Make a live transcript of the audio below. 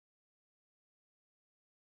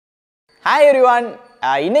Hi everyone.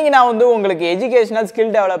 இன்னைக்கு நான் வந்து உங்களுக்கு educational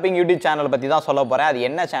skill developing YouTube channel பத்தி தான் சொல்ல போறேன். அது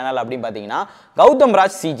என்ன சேனல் அப்படினு பாத்தீங்கன்னா கௌதம்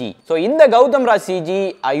ராஜ் CG. சோ இந்த Gautham Raj CG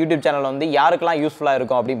YouTube channel வந்து யாருக்கெல்லாம் யூஸ்ஃபுல்லா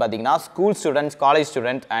இருக்கும் அப்படினு பாத்தீங்கன்னா school students, college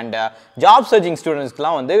students and job searching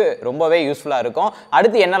ஸ்டூடண்ட்ஸ்க்குலாம் வந்து ரொம்பவே யூஸ்ஃபுல்லா இருக்கும்.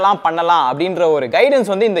 அடுத்து என்னலாம் பண்ணலாம் அப்படின்ற ஒரு கைடன்ஸ்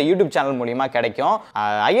வந்து இந்த யூடியூப் சேனல் மூலமா கிடைக்கும்.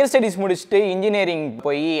 ஹையர் ஸ்டடீஸ் முடிச்சிட்டு இன்ஜினியரிங்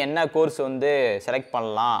போய் என்ன கோர்ஸ் வந்து செலக்ட்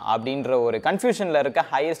பண்ணலாம் அப்படின்ற ஒரு கன்ஃபியூஷன்ல இருக்க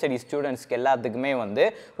ஹையர் ஸ்டடீஸ் ஸ்டூடண்ட்ஸ்க்கு எல்லாத்துக்குமே வந்து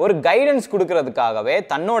ஒரு கைடன்ஸ் கொடுக்கிறதுக்காகவே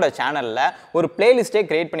தன்னோட சேனல்ல ஒரு பிளேலிஸ்டே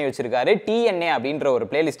கிரியேட் பண்ணி வச்சிருக்காரு. TNA அப்படின்ற ஒரு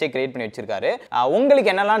பிளேலிஸ்டே கிரியேட் பண்ணி வச்சிருக்காரு. உங்களுக்கு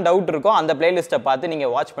என்னெல்லாம் டவுட் இருக்கோ அந்த பிளேலிஸ்ட்டை பார்த்து நீங்க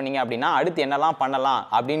வாட்ச் பண்ணீங்க அப்படின்னா அடுத்து என்னெல்லாம் பண்ணலாம்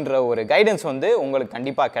அப்படின்ற ஒரு கைடன்ஸ் வந்து உங்களுக்கு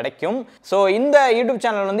கண்டிப்பா கிடைக்கும். ஸோ இந்த யூடியூப்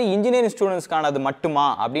சேனல் வந்து இன்ஜினியரிங் ஸ்டூடெண்ட்ஸ்க்கானது மட்டுமா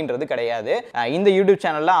அப்படின்றது கிடையாது. இந்த யூடியூப்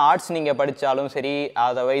சேனல்ல ஆர்ட்ஸ் நீங்க படிச்சாலும் சரி,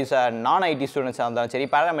 அதர்வைஸ் நான் IT ஸ்டூடெண்ட்ஸாக இருந்தாலும் சரி,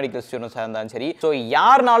 பேராமெடிக்கல் ஸ்டூடெண்ட்ஸாக இருந்தாலும் சரி, ஸோ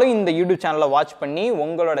யாருனாலும் இந்த யூடியூப் சேனலை வாட்ச் பண்ணி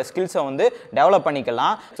உங்களோட ஸ்கில்ஸை வந்து டெவலப்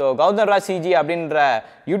பண்ணிக்கலாம். ஸோ கௌதம் ராஜ் CG அப்படின்ற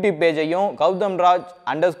யூடியூப் பேஜையும் கௌதம் ராஜ்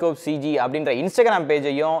 _CG அப்படின்ற இன்ஸ்டாகிராம்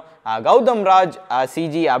பேஜையும் கௌதம் ராஜ்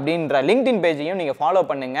CG அப்படின்ற லிங்க்டின் பேஜையும் நீங்க ஃபாலோ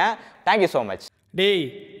பண்ணுங்க. Thank you so much. டேய்,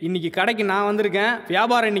 இன்னைக்கு கடைக்கு நான் வந்திருக்கேன்.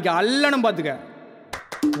 வியாபாரம் இன்னைக்கு அல்லணும் பார்த்துக்க.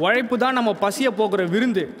 உழைப்பு தான் நம்ம பசியை போக்குற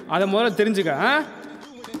விருந்து. அதை முதல்ல தெரிஞ்சுக்க.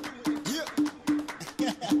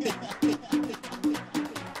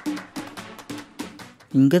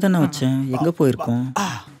 இங்கே தானே வச்சேன், எங்கே போயிருக்கோம்?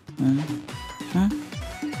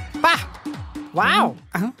 வாவ்.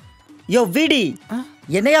 யோ விடி,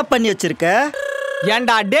 என்னையா பண்ணி வச்சிருக்க?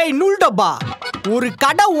 ஏண்டா டேய் நூல் டப்பா, ஒரு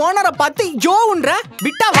கடை ஓனரை பார்த்து யோன்ற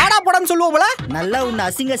விட்டா வாடா போடான்னு சொல்லுவோம்ல. நல்லா உன்னை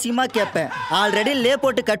அசிங்க அசிங்கமா கேட்பேன். ஆல்ரெடி லே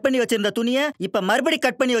போட்டு கட் பண்ணி வச்சிருந்த துணியை இப்ப மறுபடி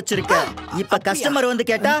கட் பண்ணி வச்சிருக்க. இப்ப கஸ்டமர் வந்து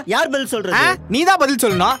கேட்டா யார் பதில் சொல்றது? நீ தான் பதில்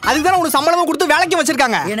சொல்லணும். அதுக்கு தானே உனக்கு சம்பளமும் கொடுத்து வேலைக்கு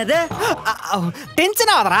வச்சிருக்காங்க. என்னது?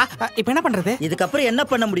 டென்ஷன் ஆகுறா. இப்போ என்ன பண்றது? இதுக்கப்புறம் என்ன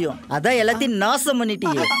பண்ண முடியும்? அதான் எல்லாத்தையும் நாசம்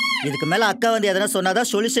பண்ணிட்டீங்க. இதுக்கு மேல அக்கா வந்து எதனா சொன்னாதான்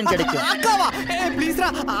சொல்யூஷன் கிடைக்கும். அக்காவா? ப்ளீஸ்ரா,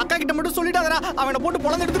 அக்கா கிட்ட மட்டும் சொல்லிட்டாதடா. அவனை போட்டு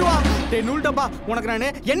பொளந்து எடுத்துடுவா. டேய் நூல் டப்பா, உனக்கு நான்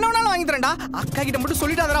என்ன வேணாலும் வாங்கி தரேன்டா. அக்கா கிட்ட மட்டும்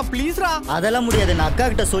சொல்லிட்டாதடா ப்ளீஸ்ரா. அதெல்லாம் முடியாது. நான் அக்கா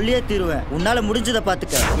கிட்ட சொல்லியே தீருவேன். உன்னால முடிஞ்சதை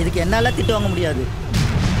பாத்துக்க. இதுக்கு என்னால திட்டு வாங்க முடியாது.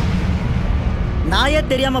 நாயே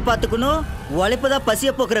தெரியாம பாத்துக்கணும். உழைப்புதான் பசிய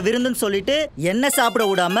போக்குற விருந்துன்னு சொல்லிட்டு என்ன சாப்பிட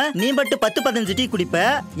விடாம நீ மட்டும் 10-15 டீ குடிப்ப.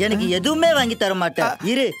 எனக்கு எதுவுமே வாங்கி தர மாட்டேன்.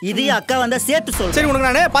 இரு, இதையும் அக்கா வந்தா சேர்த்து சொல்றேன். சரி, உனக்கு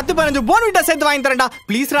நானே 10-15 போன்விட்டா சேர்த்து வாங்கி தரேன்டா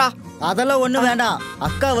ப்ளீஸ்ரா. அதெல்லாம் ஒண்ணு வேண்டாம்.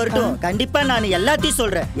 அக்கா வரட்டும், கண்டிப்பா நான் எல்லாத்தையும்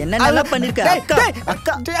சொல்றேன். என்ன நல்லா பண்ணிருக்க அக்கா.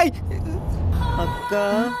 அக்கா அக்கா.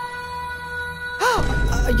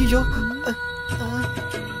 ஐயோ,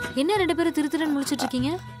 என்ன ரெண்டு பேரும் திருத்திரன் முழிச்சிட்டு இருக்கீங்க?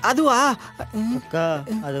 அதுவா அக்கா,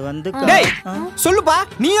 அது வந்து டேய் சொல்லுப்பா,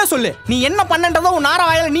 நீயே சொல்லு. நீ என்ன பண்ணன்றத உன் நார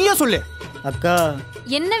வாயில நீயே சொல்லு. அக்கா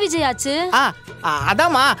என்ன விஜய் ஆச்சு?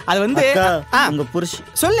 அதாமா, அது வந்து உங்க புருஷன்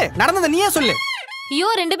சொல்லு, நடந்தத நீயே சொல்லு. ஐயோ,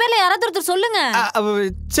 ரெண்டு பேர்ல யாராவது ஒருத்தர் சொல்லுங்க.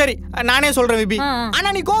 சரி, நானே சொல்றேன் விபி.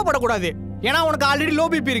 ஆனா நீ கோவப்படக்கூடாது. ஏன்னா உனக்கு ஆல்ரெடி லோ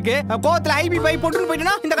பிபி இருக்கு. கோவத்துல ஹை பிபி போட்டுன்னு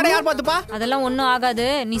போயிட்டனா இந்த கடை யார் பாத்துப்பா? அதெல்லாம் ஒண்ணும் ஆகாது,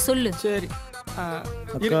 நீ சொல்லு. சரி,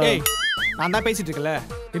 ஏய் நான் தான் பேசிட்டு இருக்கல.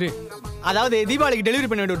 இரு, அதாவது தீபாவளிக்கு டெலிவரி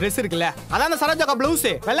பண்ண வேண்டிய ட்ரெஸ் இருக்குல்ல, அதான் அந்த சரோஜாக்கா ப்ளவுஸ்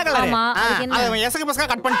வெள்ளை கலர். அத எசக பசங்க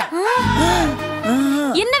கட் பண்ணிட்டான்.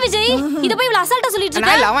 என்ன விஜய், இத போய் இவ்வளவு அசால்ட்டா சொல்லிட்டு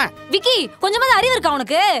இருக்க? விக்கி, கொஞ்சமாவது அறிவு இருக்கா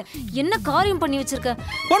உனக்கு? என்ன காரியம் பண்ணி வச்சிருக்க?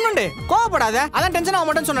 பொண்ணுண்டு, கோவப்படாத. அதான் டென்ஷன் ஆக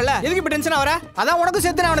மாட்டேன்னு சொன்னல. எதுக்கு இப்ப டென்ஷன் ஆவற? அதான் உனக்கும்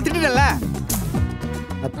சேர்த்து நான் அவனை திட்டிட்டேன்ல.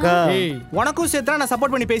 அக்கா, உனக்கும் சேர்த்து நான்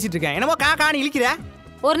சப்போர்ட் பண்ணி பேசிட்டு இருக்கேன். என்னமோ காணி இழுக்கிற.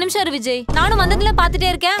 ஒரு நிமிஷம் இரு விஜய், நானும் வந்ததுல பாத்துட்டே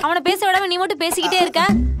இருக்கேன். அவனை பேச விடாம நீ மட்டும் பேசிக்கிட்டே இருக்க.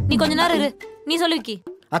 நீ கொஞ்ச நேரம் இரு, நீ சொல்லு விக்கி.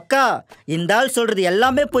 அக்கா, இந்த ஆள் சொல்றது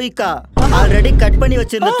எல்லாமே பொய்க்கா. ஆல்ரெடி கட் பண்ணி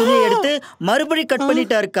வச்சிருந்த துணியை எடுத்து மறுபடி கட்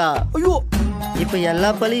பண்ணிட்டாருக்கா. ஐயோ, இப்ப எல்லா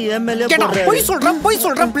பழியும் என் மேலே போடுறாரு. போய்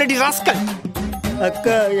சொல்றேன் பிளடி ராஸ்கல்.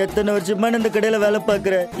 அக்கா, எத்தனை வருஷமா இந்த கடையில வேலை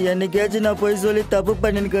பாக்குறேன். என்னைக்காச்சும் நான் போய் சொல்லி தப்பு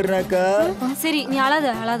பண்ணிருக்கேன்க்கா. சரி, நீ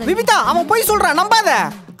அழாத. விபிதா, அவன் போய் சொல்றான், நம்பாத.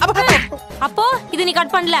 அப்போ இது நீ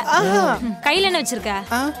கட் பண்ணல. கையில என்ன வச்சிருக்க?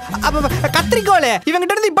 கத்திரிக்கோல்.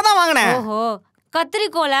 இவங்கிட்ட இருந்து இப்பதான் வாங்கினேன். ஓஹோ,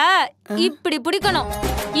 கத்திரிக்கோல இப்படி பிடிக்கணும்.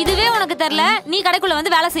 இதுவே உனக்கு தெரியல, நீ கடைக்குள்ள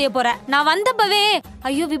வந்து வேலை செய்ய போற. நான் வந்தப்பவே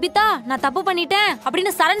ஐயோ விபிதா நான் தப்பு பண்ணிட்டேன்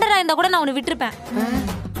அப்படின்னு சரண்டர் ஆயிருந்தா கூட நான் உன்னை விட்டுருப்பேன்.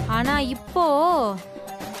 ஆனா இப்போ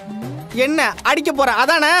என்ன அடிக்க போற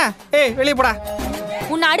அதானே? ஏய் வெளிய போடா.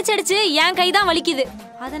 உன்னை அடிச்சு என் கை தான் வலிக்குது.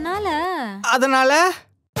 அதனால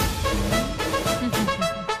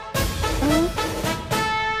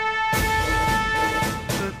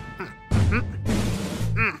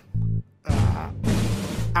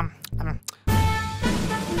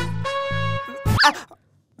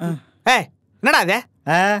என்னடா அது?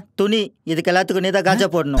 துணி. இதுக்கு எல்லாத்துக்கும் நீதான் காஜா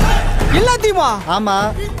போடணும். எல்லாத்தையுமா? ஆமா.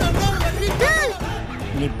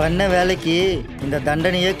 நீ பண்ண வேலைக்கு இந்த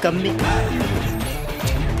தண்டனையே கம்மி.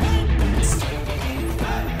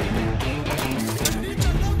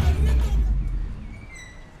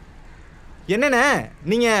 என்னண்ணே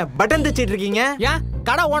நீங்க பட்டன் தைச்சிட்டு இருக்கீங்க? ஏன்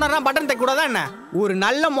கடை ஓனர்னா பட்டன் தைக்க கூடாதா என்ன? ஒரு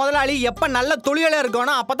நல்ல முதலாளி எப்ப நல்ல தொழிலாளியா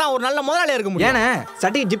இருக்கணும் அப்பதான் ஒரு நல்ல முதலாளியா இருக்க முடியும். ஏன்னா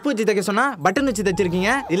சட்டி ஜிப்பு வச்சு தைக்க சொன்னா பட்டன் வச்சு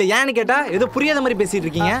தைச்சிருக்கீங்க. இல்ல ஏன்னு கேட்டா ஏதோ புரியாத மாதிரி பேசிட்டு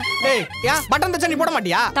இருக்கீங்க. ஏய் ஏன் பட்டன் தைச்சா நீ போட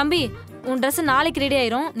மாட்டியா? தம்பி உன் Dress நாளைக்கு ரெடி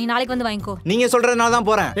ஆயிரும். நீ நாளைக்கு வந்து வாங்கிக்கோ. நீங்க சொல்றதுனால தான்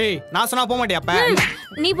போறேன். ஏய் நான் சொன்னா போக மாட்டியா அப்ப?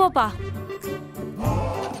 நீ போப்பா.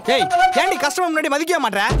 ஏய் ஏன்டி கஸ்டமர் முன்னாடி மதிக்க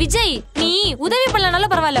மாட்டற? விஜய் நீ உதவி பண்ணலனால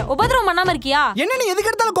பரவாயில்ல. உபத்திரவம் பண்ணாம இருக்கியா? என்ன நீ எதுக்கு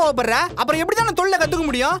எடுத்தாலும் கோவப்படுற? அப்புறம் எப்படி தான் தொழில கத்துக்க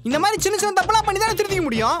முடியும்? இந்த மாதிரி சின்ன சின்ன தப்பெல்லாம் பண்ணி தான திருத்திக்க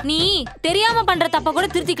முடியும். நீ தெரியாம பண்ற தப்ப கூட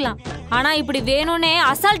திருத்திக்கலாம். ஆனா இப்படி வேணும்னே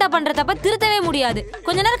அசால்ட்டா பண்ற தப்ப திருத்தவே முடியாது.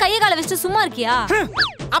 கொஞ்ச நேரம் கைய கால வச்சிட்டு சும்மா இருக்கியா?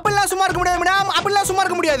 அப்பெல்லாம் சும்மா இருக்க முடியாது மேடம். அப்பெல்லாம் சும்மா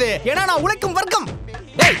இருக்க முடியாது. ஏன்னா நான் உழைக்கும் வர்க்கம்.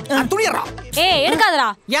 ஏய் நான் துணியறா. ஏய் எடுக்காதடா.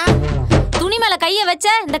 ஏன்? துணி மேல கைய வச்ச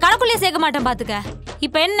இந்த கடக்குள்ளே சேர்க்க மாட்டேன் பாத்துக்க.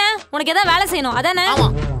 இப்போ என்ன உனக்கு ஏதாவது வேலை செய்யணும் அதானே? ஆமா.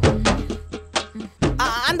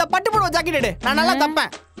 அந்த பட்டு புடவை ஜாக்கெட் எடு. நான் நல்லா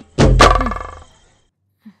தப்பேன்.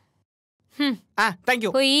 thank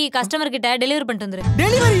you. போய் கஸ்டமர் கிட்ட டெலிவரி பண்ணிட்டு வந்துரு.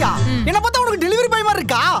 டெலிவரியா? என்ன பார்த்தா உனக்கு டெலிவரி பாய் மாதிரி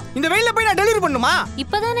இருக்கா? இந்த வெயில்ல போய் நான் டெலிவரி பண்ணுமா?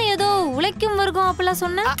 இப்பதானே ஏதோ உழைக்கும் வர்க்கம் அப்பலாம்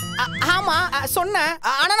சொன்ன? ஆமா சொன்னேன்.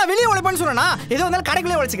 ஆனா நான் வெளிய உழைப்பேன்னு சொன்னேனா? ஏதோ வந்தால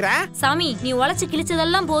கடைக்குள்ளே உழைச்சிக்கிறேன். சாமி நீ உழைச்சு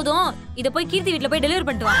கிழிச்சதெல்லாம் போதும். இத போய் கீர்த்தி வீட்ல போய் டெலிவரி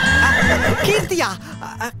பண்ணிட்டு வா. கீர்த்தியா?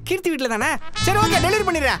 கீர்த்தி வீட்ல தானே? சரி ஓகே டெலிவரி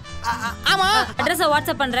பண்ணிடுறேன். ஆமா அட்ரஸ்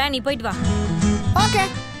வாட்ஸ்அப் பண்றேன். நீ போயிட்டு வா. Okay.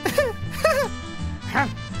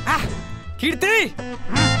 Keerthi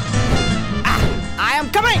I am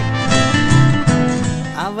coming.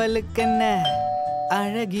 அவளுக்கு என்ன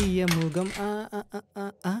அழகிய முகம்.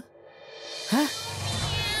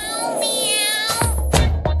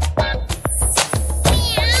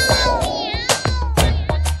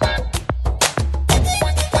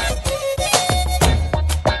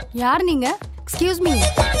 யார் நீங்க? Excuse me.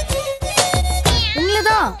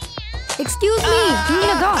 உங்களதான். Excuse me.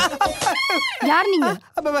 உங்களதான். யார் நீங்க?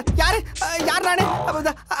 யார் நானே?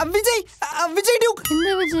 விஜய் டியூக். இந்த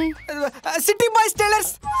விஜய் சிட்டி பாய்ஸ்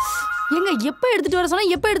டெய்லர்ஸ். எங்க எப்ப எடுத்துட்டு வர சொன்னா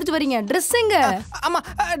எப்ப எடுத்துட்டு வரீங்க? Dress எங்க? ஆமா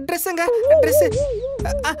Dress எங்க? Dress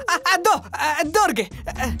அதோ இருக்கு.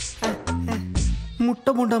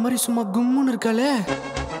 முட்டை போண்டா மாதிரி சும்மா கும்முன்னு இருக்காளே.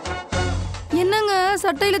 என்னங்க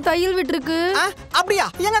சட்டையில தையல் விட்டுருக்கு? அப்படியா?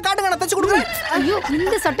 எங்க காட்டுங்க நான் தச்சு கொடுக்குறேன். ஐயோ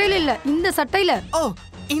இந்த சட்டையில இல்ல இந்த சட்டையில. ஓ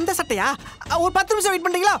இந்த சட்டையா? ஒரு 10 நிமிஷம் வெயிட்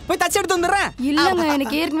பண்றீங்களா? போய் தச்சு எடுத்து வந்துறேன். இல்லங்க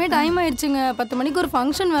எனக்கு ஏற்கனவே டைம் ஆயிடுச்சுங்க. 10 மணிக்கு ஒரு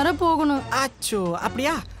ஃபங்க்ஷன் வேற போகணும். ஆச்சோ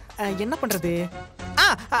அப்படியா? என்ன பண்றது?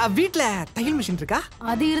 வீட்ல தையல் மிஷின் இருக்கா?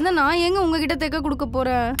 அது இருந்தா நான் எங்க உங்ககிட்ட தைக்க கொடுக்க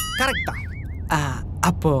போறேன்? கரெக்ட்டா.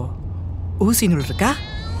 அப்போ ஊசி நூல் இருக்கா?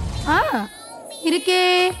 இருக்கே.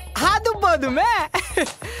 அது போதுமே.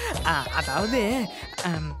 அதாவது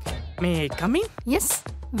may come in? Yes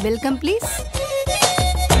welcome please.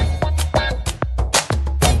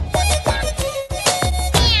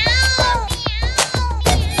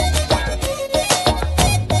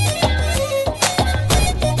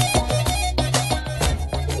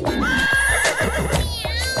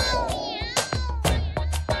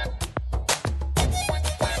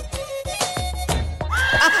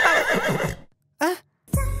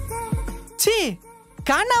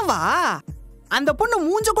 கனவா? அந்த பொண்ணு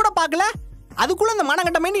மூஞ்ச கூட பார்க்கல. அதுக்குள்ள அந்த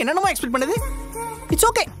மனகட்ட மைண்ட் என்னென்னமோ எக்ஸ்பெக்ட் பண்ணுது. It's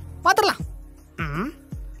okay பாத்துறலாம்.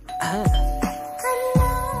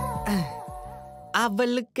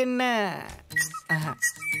 அவளுக்கு என்ன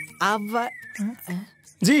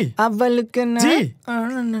ஜி அவளுக்கு என்ன ஜி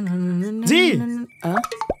ஜி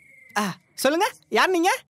சொல்லுங்க யார்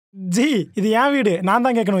நீங்க? ஜி இது என் வீடு. நான்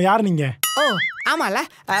தான் கேட்கணும் யார் நீங்க? ஓ ஆமால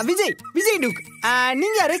விஜய் டூக்.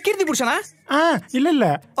 நீங்க யாரு? கீர்த்தி புருஷனா? இல்ல இல்ல.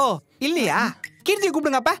 ஓ இல்லையா? கீர்த்தி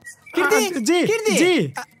கூப்பிடுங்க அப்ப. கீர்த்தி ஜி கீர்த்தி ஜி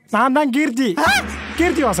நான் தான் கீர்த்தி.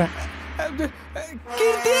 கீர்த்தி வாசன்.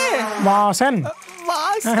 கீர்த்தி வாசன்.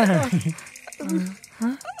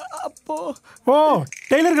 அப்போ ஓ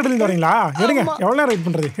டெய்லர் கடையில இருந்து வரீங்களா? எடுங்க. எவ்வளவு நேரம் வெயிட்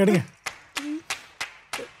பண்றது? எடுங்க.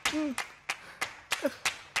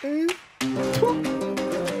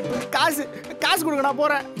 காசு கொடுங்க நான்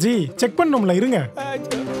போறேன். ஜி செக் பண்ணணும்ல இருங்க.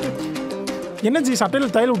 என்ன ஜி சட்டையில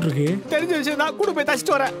தையல் விட்டுருக்கு? தெரிஞ்ச விஷயம் தான். கூட போய்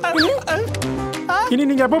தச்சிட்டு வரேன். இனி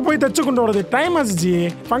நீங்க எப்போ போய் தச்சு கொண்டு வரது? டைம் ஆச்சு ஜி.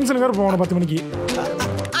 ஃபங்க்ஷனுக்கு வேற போகணும் 10 மணிக்கு.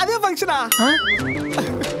 அதே ஃபங்க்ஷனா?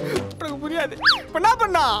 எனக்கு புரியாது. என்ன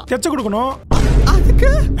பண்ணா? தச்சு கொடுக்கணும்.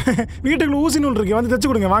 அதுக்கு வீட்டுக்குள்ள ஊசி நூல் இருக்கு. வந்து தச்சு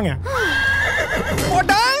கொடுங்க வாங்க.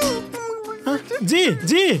 ஜி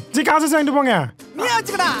ஜி ஜி காசு வாங்கிட்டு போங்க. நீ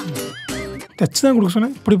வச்சுக்கடா. தச்சு தான் கொடுக்க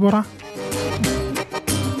சொன்னேன். இப்படி போறான்.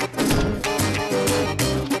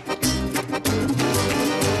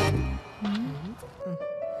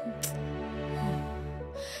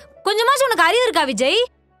 கொஞ்சமாச்சும் உனக்கு அறிவு இருக்கா விஜய்?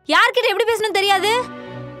 யார்கிட்ட எப்படி பேசணும் தெரியாது?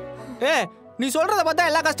 நீ சொல்றத பார்த்தா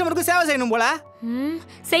எல்லா கஸ்டமருக்கும் சேவை செய்யணும் போல.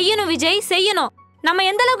 செய்யணும் விஜய் செய்யணும். நம்ம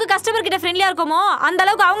எந்த அளவுக்கு கஸ்டமர் கிட்ட ஃப்ரெண்ட்லியா இருக்கோமோ அந்த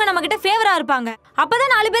அளவுக்கு அவங்க நம்ம கிட்ட ஃபேவரா இருப்பாங்க.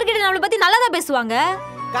 அப்பதான் 4 பேர் கிட்ட நம்மள பத்தி நல்லதா பேசுவாங்க.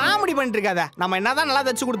 காமெடி பண்ணிட்டு இருக்காத. நம்ம என்னதான் நல்லா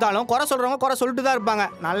தச்சு கொடுத்தாலும் குறை சொல்றவங்க குறை சொல்லிட்டு தான் இருப்பாங்க.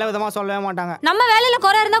 நல்ல விதமா சொல்லவே மாட்டாங்க. நம்ம வேலையில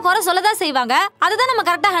குறை இருந்தா குறை சொல்லதான் செய்வாங்க. அதை தான் நம்ம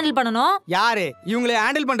கரெக்டா ஹேண்டில் பண்ணணும். யாரு இவங்களே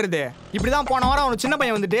ஹேண்டில் பண்றது? இப்படிதான் போன வாரம் ஒரு சின்ன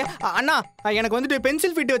பையன் வந்துட்டு, அண்ணா எனக்கு வந்துட்டு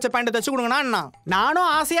பென்சில் ஃபிட் வச்ச பேண்ட் தச்சு கொடுங்கண்ணா அண்ணா. நானும்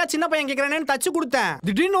ஆசையா சின்ன பையன் கேட்கறேன்னு தச்சு கொடுத்தேன்.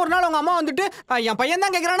 திடீர்னு ஒரு நாள் அவங்க அம்மா வந்துட்டு, என் பையன்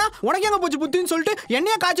தான் கேட்கறானா உனக்கு எங்க போச்சு புத்தின்னு சொல்லிட்டு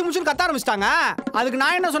என்னைய காய்ச்சி முடிச்சுன்னு கத்த ஆரம்பிச்சிட்டாங்க. அதுக்கு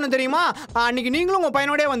நான் என்ன சொன்னேன் தெரியுமா? அன்னைக்கு நீங்களும் உங்க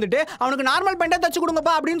பையனோடய வந்துட்டு அவனுக்கு நார்மல் பேண்டா தச்சு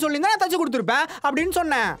கொடுங்கப்பா அப்படின்னு சொல்லி தான் தச்சு கொடுத்துருப்பேன் அப்படின்னு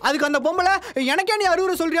சொன்னேன். அதுக்கு அந்த பொம்பளை எனக்கே நீ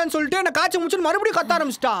அறிவுரை சொல்றியான்னு சொல்லிட்டு என்ன காய்ச்சி முடிச்சுன்னு மறுபடியும் கத்த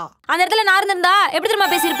ஆரம்பிச்சிட்டா. அந்த இடத்துல நான் இருந்திருந்தா எப்படி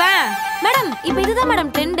தெரியுமா பேசியிருப்பேன்? மேடம் இப்போ இதுதான்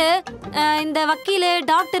மேடம் ட்ரெண்டு. இந்த வக்கீல்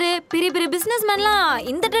டாக்டர் பெரிய பெரிய பிசினஸ் மேன்லாம்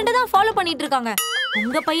இந்த ட்ரெண்டை தான் ஃபாலோ பண்ணிட்டு இருக்காங்க.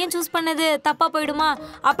 உங்க பையன் சூஸ் பண்ணது தப்பா போயிடுமா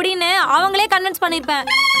அப்படின்னு அவங்களே கன்வின்ஸ் பண்ணிருப்பேன்.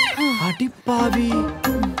 அடிப்பாவி.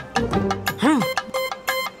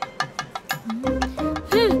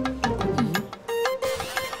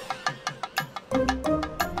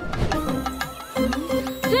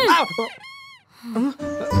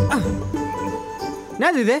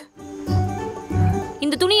 என்னது இது?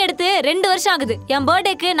 இந்த துணி எடுத்து 2 வருஷம் ஆகுது. என்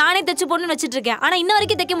பர்த்டேக்கு நானே தைச்சு போடணும்னு வச்சிட்டு இருக்கேன். ஆனா இன்ன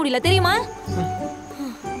வரைக்கும் தைக்க முடியல தெரியுமா?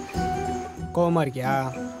 கோவமா இருக்கியா?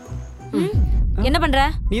 என்ன பண்ற?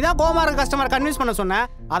 நீ தான் கோவமா இருக்க கஸ்டமர் கன்வின்ஸ் பண்ண சொன்ன.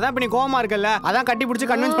 அதான் இப்ப நீ கோவமா இருக்கல்ல, அதான் கட்டி பிடிச்சி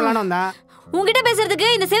கன்வின்ஸ் பண்ணலாம்னு வந்தேன். உன்கிட்ட பேசுறதுக்கு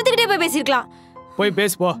இந்த செவத்துக்கிட்டே போய் பேசிருக்கலாம். போய்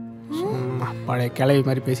பேசு போ. பழைய கிளவி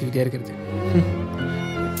மாதிரி பேசிக்கிட்டே இருக்கிறது.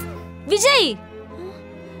 விஜய்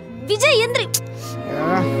விஜய் எந்திரி.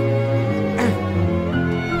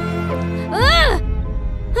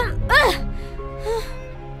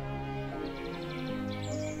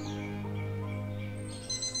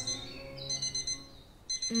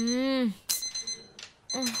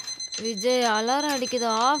 விஜய் அலாரம் அடிக்குது,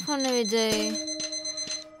 ஆஃப் பண்ணு விஜய்.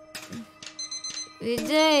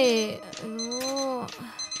 விஜய்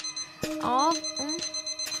ஆஃப்.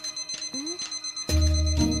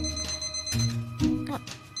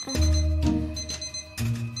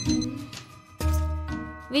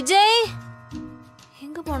 விஜய்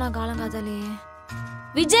எங்க போனா காலங்காத்தாலே?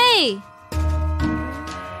 விஜய்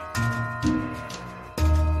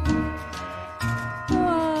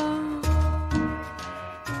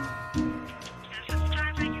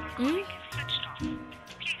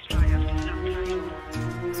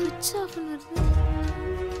சுவிட்ச் ஆஃப் பண்ணுறது.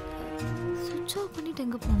 சுவிட்ச் ஆஃப் பண்ணிட்டு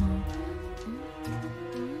எங்க போனா?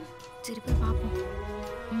 சரி போய் பார்ப்போம்.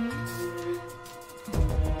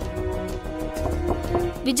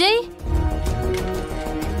 விஜய்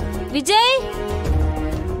விஜய்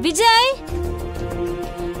விஜய்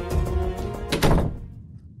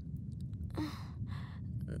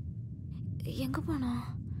எங்க போனா?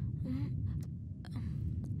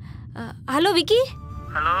 ஹலோ விக்கி.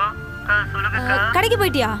 ஹலோ சொல்லுங்கக்கா. கடைக்கு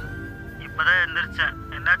போயிட்டியா? இப்பதான் எந்திரிச்சேன்.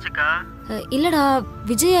 என்னாச்சுக்கா? இல்லடா,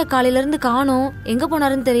 விஜய காலையில இருந்து காணோம். எங்க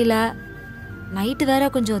போனாருன்னு தெரியல. நைட்டு வேற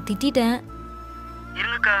கொஞ்சம் திட்டிட்டேன்.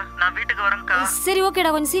 இருங்கக்கா, நான் வீட்டுக்கு வரேன்க்கா. சரி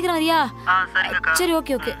ஓகேடா, கொஞ்சம் சீக்கிரம் வரியா? சரிங்கக்கா. சரி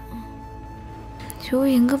ஓகே ஓகே. ஐயோ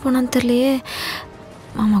எங்க போனான்னு தெரியலையே.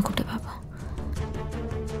 மாமா கூப்பிட்டு பாப்பா.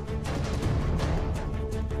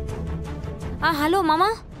 ஹலோ மாமா.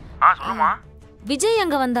 சொல்லுமா. விஜய்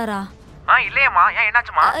அங்க வந்தாரா? இல்லையம்மா. ஏன்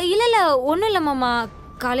என்னாச்சுமா? இல்ல ஒண்ணும் இல்ல மாமா.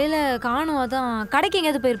 காலையில காணோம், அதான் கடைக்கு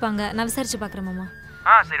எங்கேயாவது போயிருப்பாங்க. நான் விசாரிச்சு பாக்குறேன் மாமா.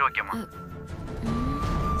 சரி ஓகேம்மா.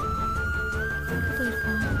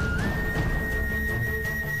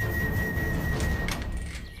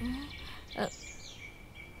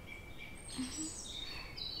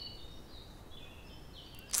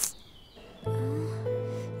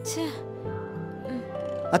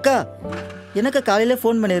 அக்கா எனக்கு காலையில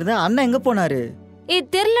ஃபோன் பண்ணிருந்தேன். அண்ணா எங்க போனாரு?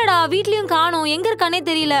 தெரியலடா, வீட்லயும் காணோம். எங்க இருக்கானே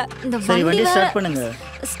தெரியல. இந்த வண்டி ஸ்டார்ட் பண்ணுங்க.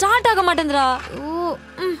 ஸ்டார்ட் ஆக மாட்டேங்குதுடா. ஓ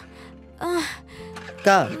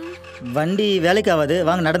அக்கா வண்டி வேலைக்கு ஆகாது,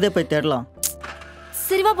 வாங்க நடந்தே போய் தேடலாம்.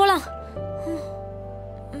 சரி வா போலாம்.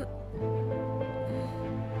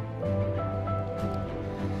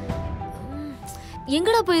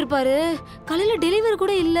 எங்கடா போயிருப்பாரு? காலையில டெலிவரி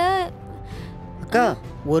கூட இல்ல. அக்கா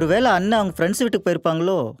ஒருவேளை அண்ணா அவங்க ஃப்ரெண்ட்ஸ் வீட்டுக்கு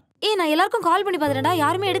போயிருப்பாங்களோ? நான் எல்லாருக்கும் கால் பண்ணி பாத்துட்டேன்டா,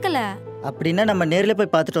 யாருமே எடுக்கல. அப்படின்னா நம்ம நேர்ல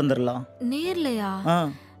போய் பார்த்துட்டு வந்துடலாம். நேர்லயா?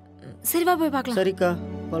 சரி வா போய் பார்க்கலாம். சரிக்கா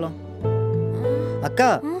போலாம். அக்கா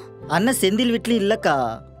அண்ணா செந்தில் வீட்லயும் இல்லக்கா.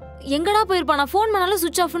 எங்கடா போயிருப்பா? நான் ஃபோன் பண்ணாலும்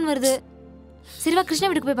சுவிட்ச் ஆஃப்னு வருது. சரி வா கிருஷ்ணா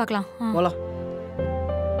வீட்டுக்கு போய் பார்க்கலாம். போலாம்.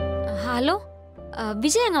 ஹலோ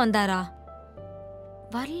விஜய் அங்க வந்தாரா?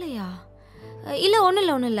 வரலையா? இல்ல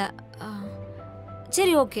ஒண்ணும் இல்ல.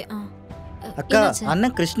 சரி ஓகே. அக்கா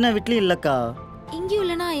அண்ணன் கிருஷ்ணா வீட்லயும் இல்லக்கா. இங்கேயும்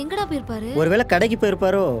இல்லனா எங்கடா போயிருப்பாரு? ஒருவேளை கடைக்கு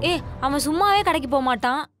போயிருப்பாரோ? அவன் சும்மாவே கடைக்கு போக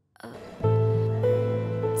மாட்டான்.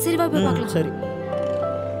 சரி வா போய் பார்க்கலாம். சரி.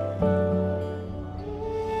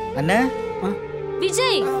 அண்ணே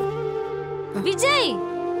விஜய் விஜய்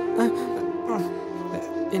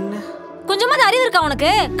என்ன கொஞ்சமாவது அறிவு இருக்கா உனக்கு?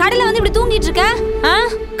 கடையில வந்து இப்படி தூங்கிட்டு இருக்க?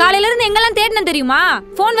 காலையில இருந்து எங்கெல்லாம் தேடினேன் தெரியுமா?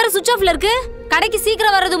 போன் வேற சுவிட்ச் ஆஃப்ல இருக்கு. கடைக்கு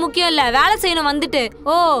சீக்கிரம் வர்றது முக்கியம் இல்ல, வேலை செய்யணும் வந்துட்டு.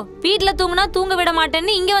 ஓ, வீட்ல தூங்குனா தூங்க விட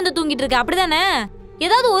மாட்டேன்னு இங்க வந்து தூங்கிட்டு இருக்க, அப்படிதானே?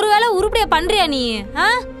 ஏதாவது ஒரு வேளை உருப்படியா பண்றியா நீ?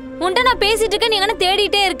 உன்கிட்ட நான் பேசிட்டு இருக்க, நீ எங்கன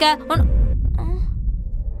தேடிட்டே இருக்க.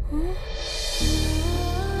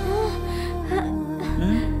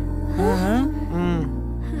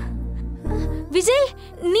 விஜய்,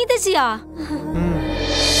 நீ தச்சியா?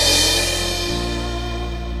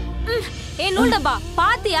 ஏ நூல் டப்பா,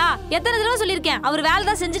 பாத்தியா? எத்தனை தடவை சொல்லிருக்கேன் அவர் வேலை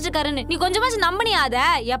தான் செஞ்சுட்டு இருக்காருன்னு. நீ கொஞ்சமாச்சும் நம்பினியா அத?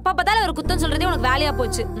 எப்ப பார்த்தாலும் அவர் குத்தம் சொல்றதே உனக்கு வேலையா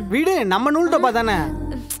போச்சு. வீடு நம்ம நூல் டப்பா தானே.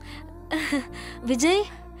 விஜய்,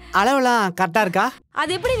 அளவெல்லாம் கரெக்டா இருக்கா?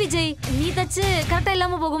 அது எப்படி விஜய்? நீ தச்சு கரெக்டா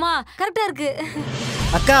இல்லாம போகுமா? கரெக்டா இருக்கு.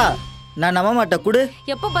 அக்கா, நான் நம்ப மாட்டேன், குடு.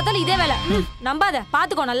 எப்ப பார்த்தாலும் இதே வேலை. நம்பாத,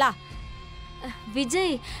 பாத்துக்கோ நல்லா.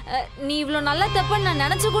 விஜய், நீ இவ்ளோ நல்லா தப்பன்னு நான்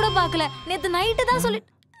நினைச்சு கூட பாக்கல. நேத்து நைட்டு தான் சொல்லி.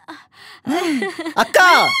 அக்கா,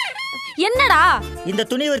 என்னடா இந்த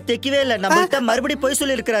துணி ஒரு தைக்கவே இல்ல, நம்மள்ட்ட மறுபடியும் போய்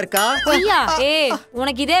சொல்லி இருக்கிறாருக்கா. ஐயா,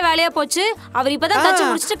 உனக்கு இதே வேலையா போச்சு. அவர் இப்பதான் தச்சு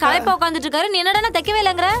முடிச்சிட்டு களைப்பா உட்கார்ந்துட்டு இருக்காரு. நீ என்னடா தைக்கவே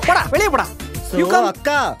இல்லங்கற? போடா, வெளிய போடா.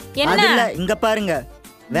 அக்கா, அது இல்ல, இங்க பாருங்க,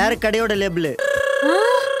 வேற கடையோட லேபிள்.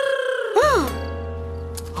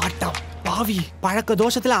 ஆட்டா பாவி, பழக்க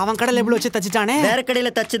தோஷத்துல அவன் கடை லேபிள் வச்சு தச்சிட்டானே. வேற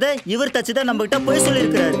கடையில தச்சத இவர் தச்சத நம்ம கிட்ட போய் சொல்லி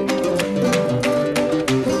இருக்கிறாரு.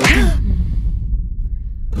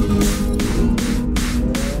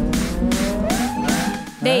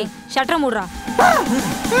 டேய், ஷட்டர் மூடுடா.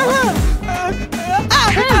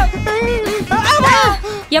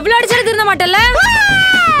 எவ்வளவு அடிச்சாலும் திருந்த மாட்டல்ல?